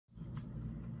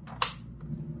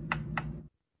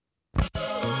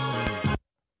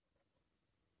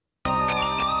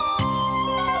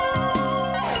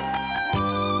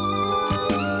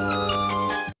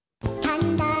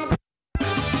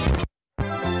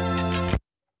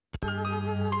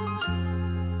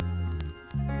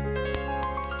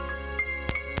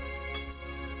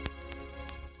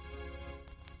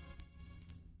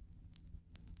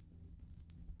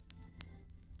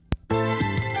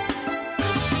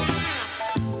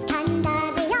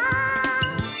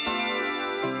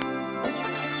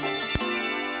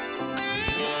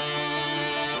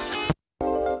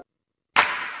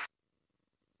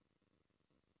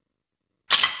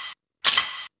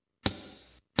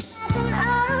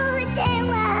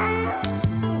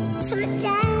Let's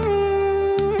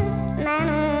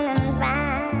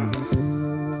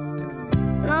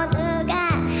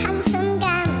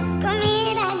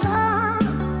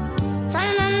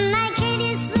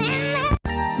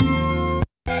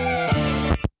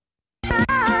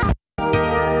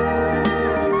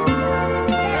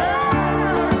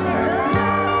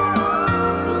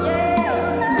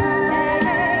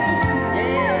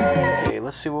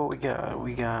see what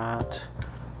we got.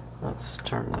 Let's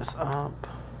turn this up.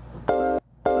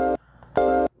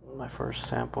 My first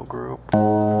sample group.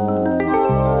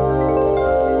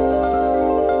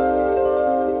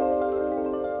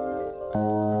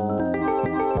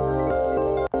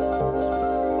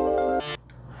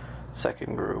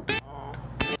 Second group.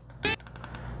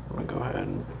 I'm gonna go ahead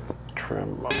and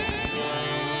trim.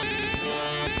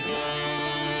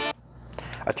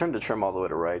 I turned the trim all the way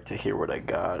to right to hear what I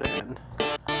got, and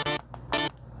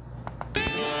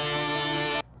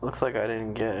looks like I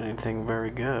didn't get anything very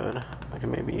good. I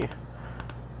can maybe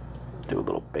do a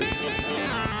little bass.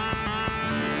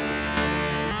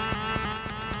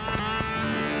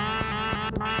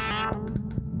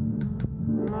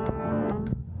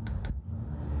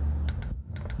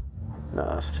 No,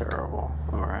 that's terrible.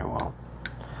 Alright, well,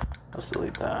 let's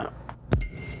delete that.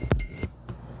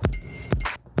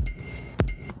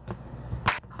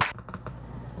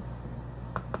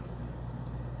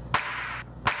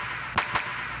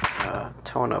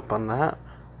 Tone up on that.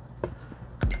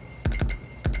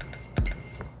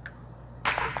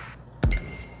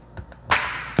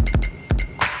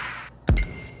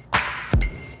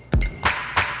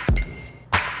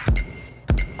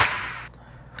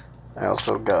 I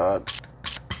also got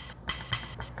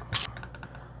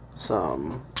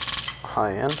some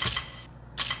high end.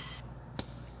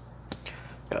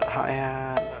 Got a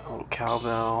hi-hat, a little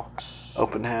cowbell,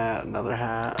 open hat, another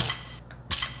hat,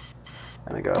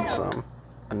 and I got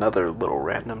another little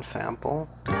random sample.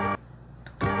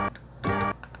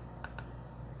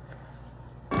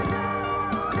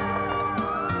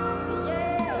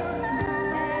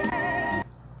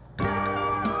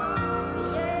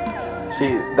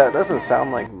 See, that doesn't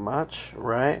sound like much,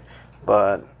 right?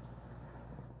 But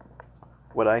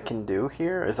what I can do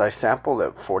here is I sampled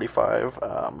at 45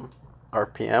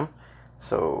 RPM,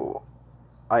 so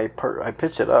I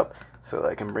pitch it up so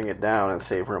that I can bring it down and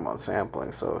save room on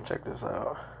sampling. So check this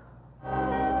out.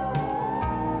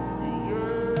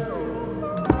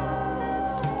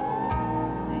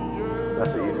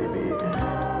 That's an easy beat.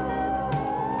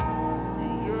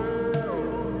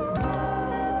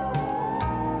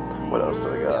 What else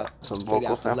do I got? Some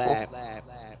vocal sample.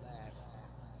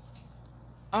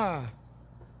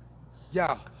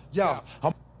 Yeah.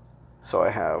 So I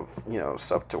have, you know,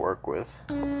 stuff to work with.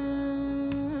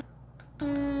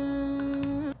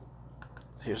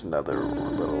 Here's another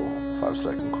little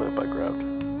 5-second clip I grabbed.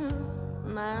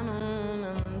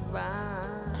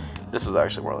 This is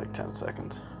actually more like 10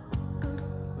 seconds.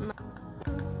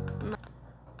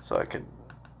 So I could,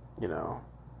 you know,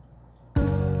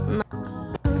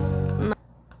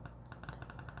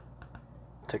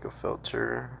 take a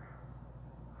filter.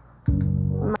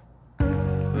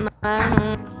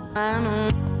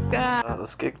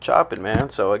 Let's get chopping,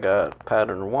 man. So I got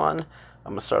pattern 1. I'm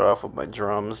gonna start off with my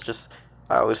drums.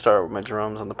 I always start with my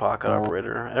drums on the pocket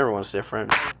operator. Everyone's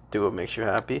different. Do what makes you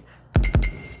happy.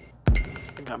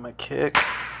 I got my kick.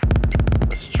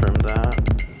 Let's trim that.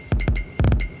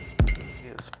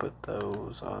 Let's put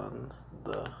those on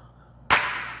the.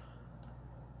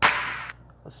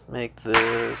 Let's make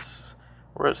this.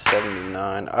 We're at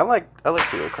 79. I like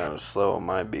to go kind of slow on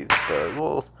my beats, but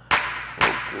we'll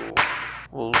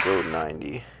go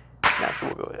 90.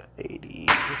 Actually, we'll go at 80,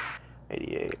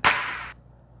 88.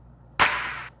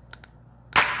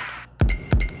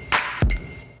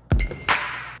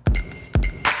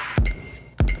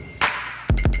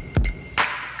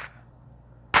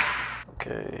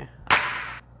 Okay.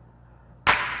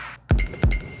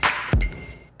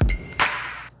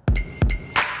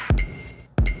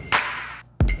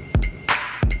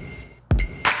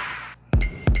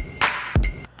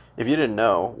 If you didn't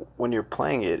know, when you're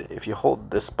playing it, if you hold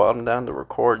this button down to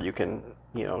record, you can,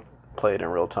 you know, play it in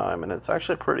real time, and it's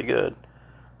actually pretty good.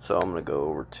 So I'm gonna go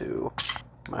over to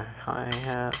my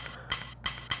hi-hat.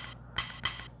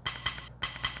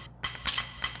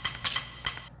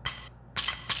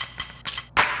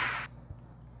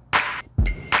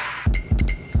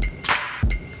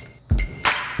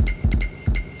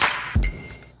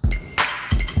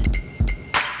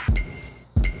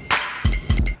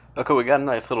 Okay, we got a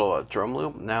nice little drum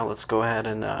loop. Now let's go ahead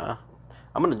and I'm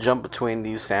gonna jump between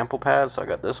these sample pads. So I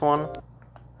got this one,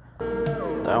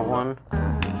 that one,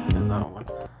 and that one.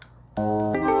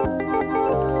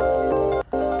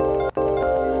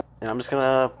 I'm just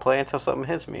gonna play until something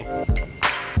hits me.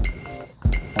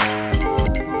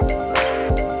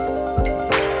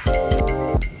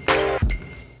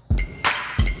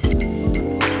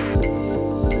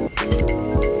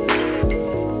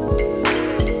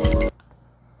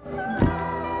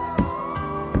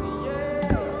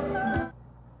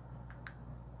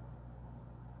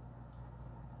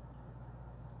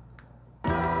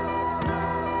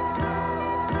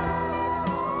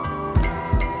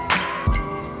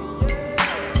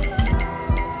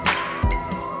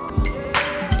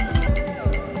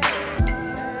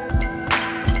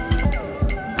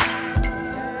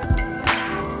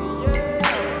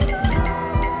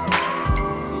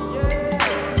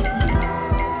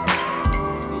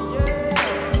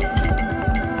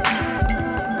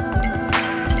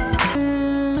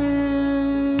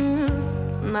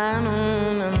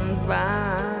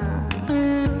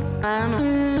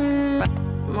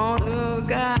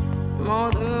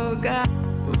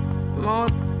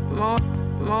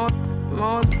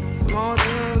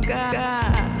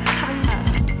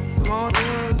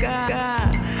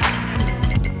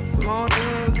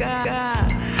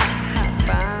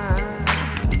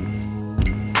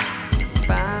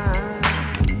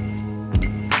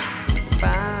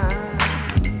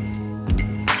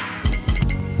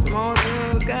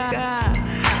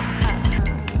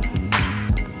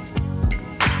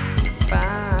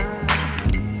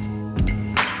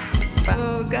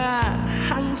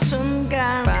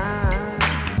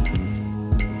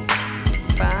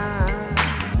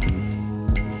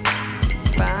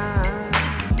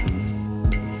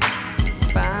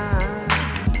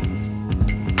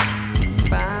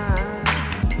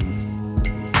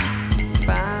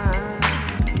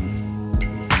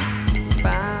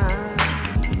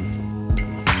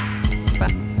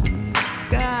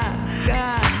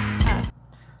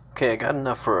 Okay, I got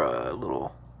enough for a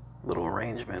little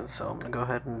arrangement, so I'm gonna go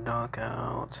ahead and knock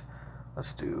out.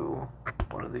 Let's do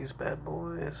one of these bad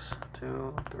boys.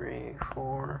 2, 3,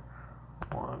 4.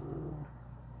 1,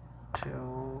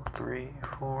 2, 3,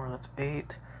 4. That's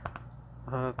 8.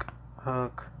 Hook,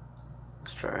 hook.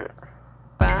 Let's try it.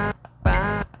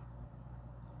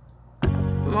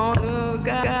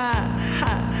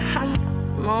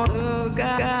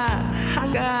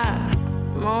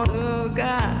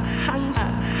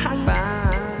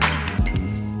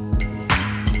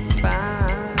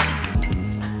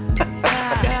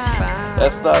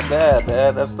 That's not bad,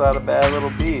 man. That's not a bad little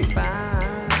beat.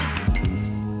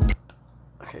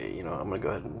 Okay, you know, I'm gonna go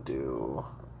ahead and do.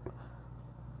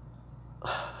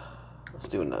 Let's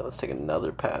take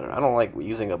another pattern. I don't like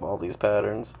using up all these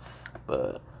patterns,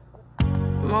 but.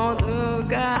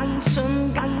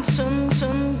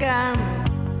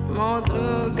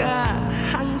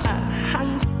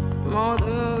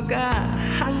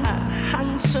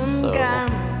 So,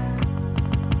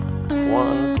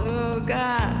 1.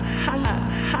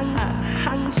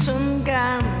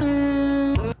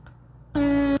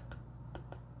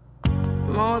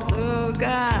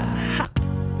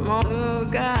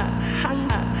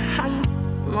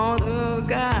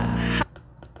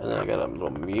 And then I got a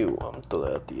little mute. I'm gonna throw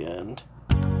that at the end.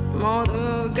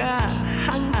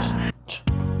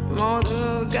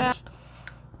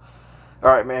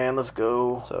 Alright, man, let's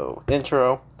go. So,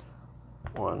 intro.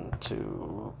 1,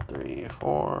 2, 3,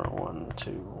 4. 1,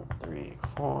 2, 3,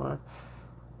 4.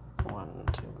 1,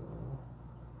 2.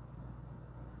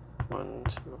 1,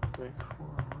 2, 3, 4.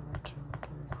 1, 2,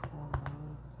 3, 4.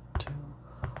 1, 2,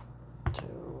 2,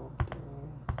 3,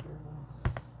 3.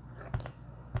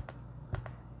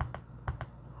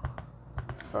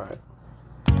 Alright.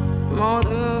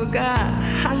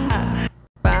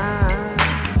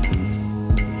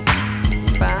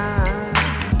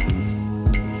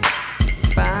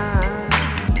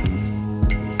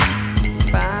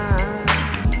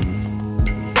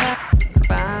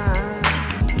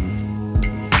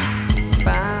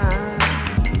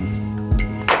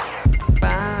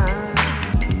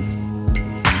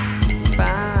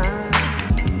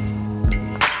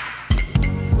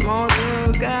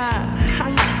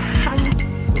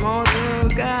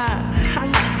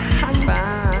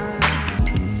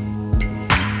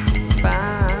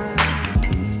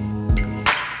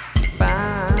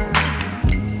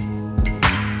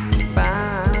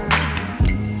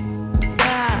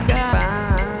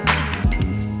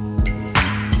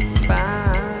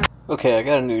 Okay, I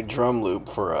got a new drum loop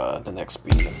for the next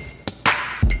beat.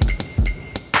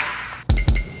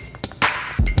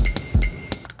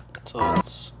 So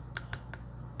let's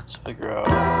figure out.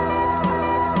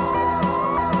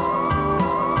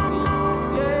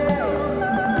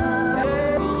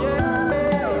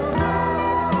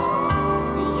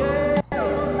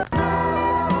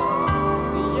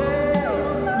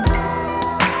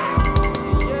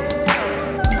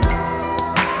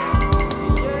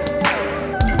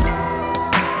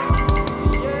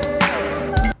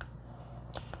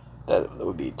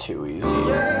 be too easy.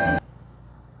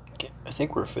 I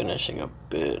think we're finishing a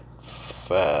bit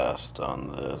fast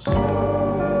on this.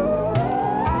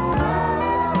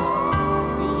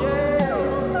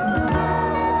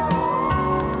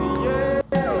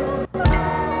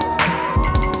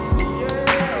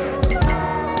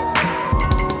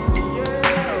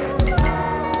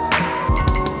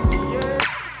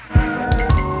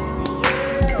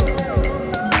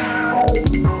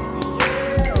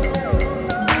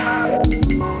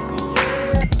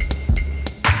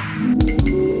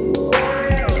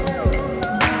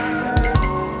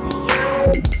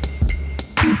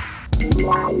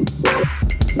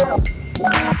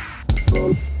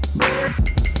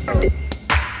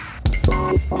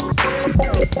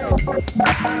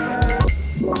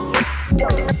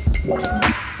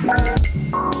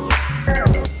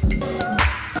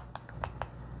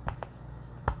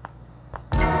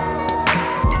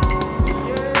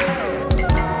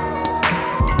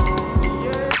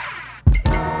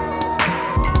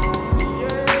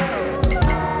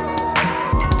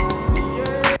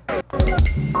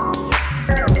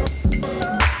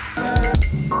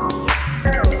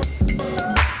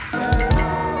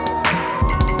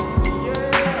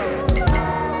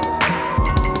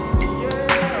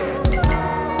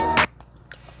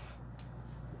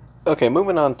 Okay,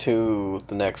 moving on to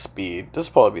the next beat. This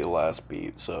will probably be the last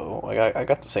beat, so I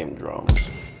got the same drums.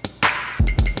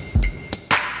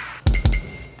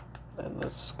 And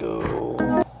let's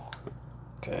go.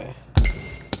 Okay.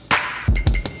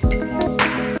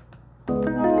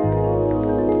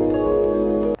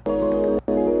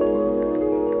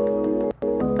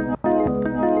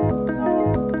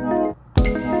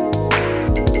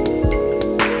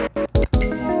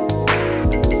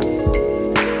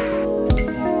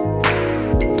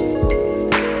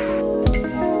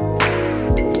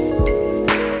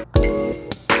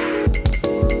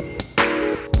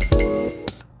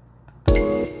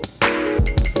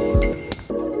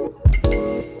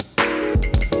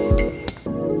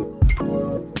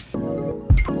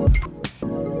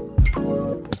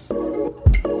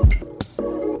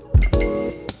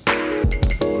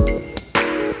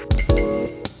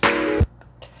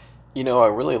 You know, I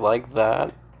really like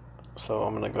that, so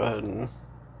I'm gonna go ahead and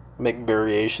make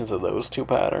variations of those two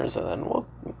patterns, and then we'll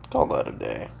call that a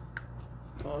day.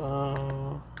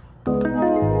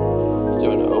 Let's do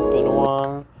an open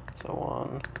one. So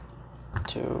 1,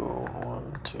 2,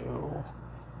 1, 2.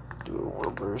 Do a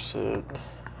reverse it.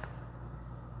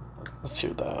 Let's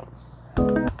hear that.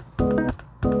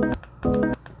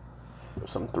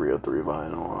 There's some 303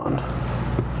 vinyl on.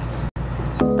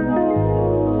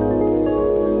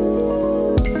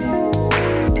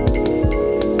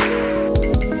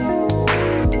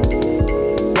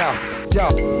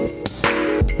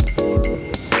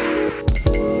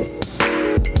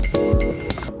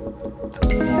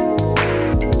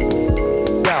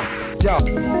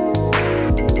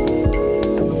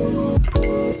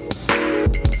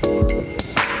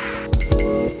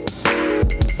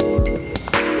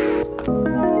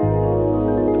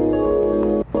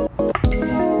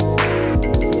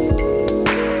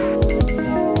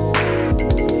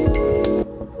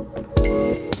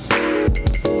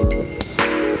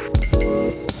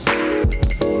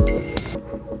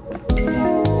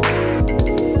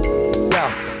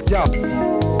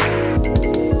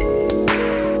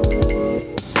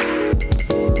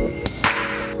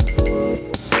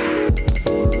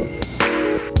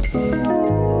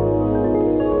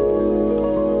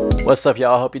 What's up,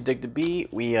 y'all? Hope you dig the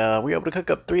beat. We were able to cook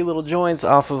up 3 little joints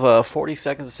off of 40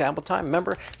 seconds of sample time.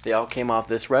 Remember, they all came off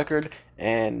this record,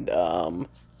 and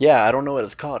yeah, I don't know what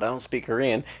it's called. I don't speak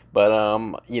Korean, but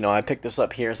you know, I picked this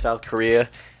up here in South Korea.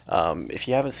 If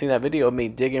you haven't seen that video of me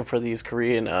digging for these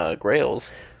Korean grails,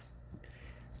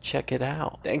 check it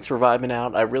out. Thanks for vibing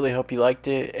out. I really hope you liked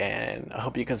it, and I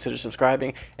hope you consider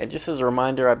subscribing. And just as a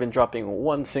reminder, I've been dropping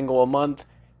 1 single a month,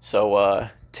 so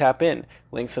tap in.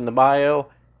 Links in the bio.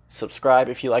 Subscribe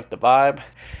if you like the vibe,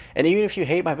 and even if you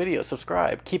hate my videos,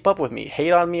 subscribe. Keep up with me.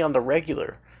 Hate on me on the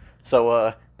regular.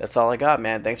 So that's all I got,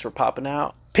 man. Thanks for popping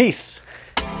out. Peace.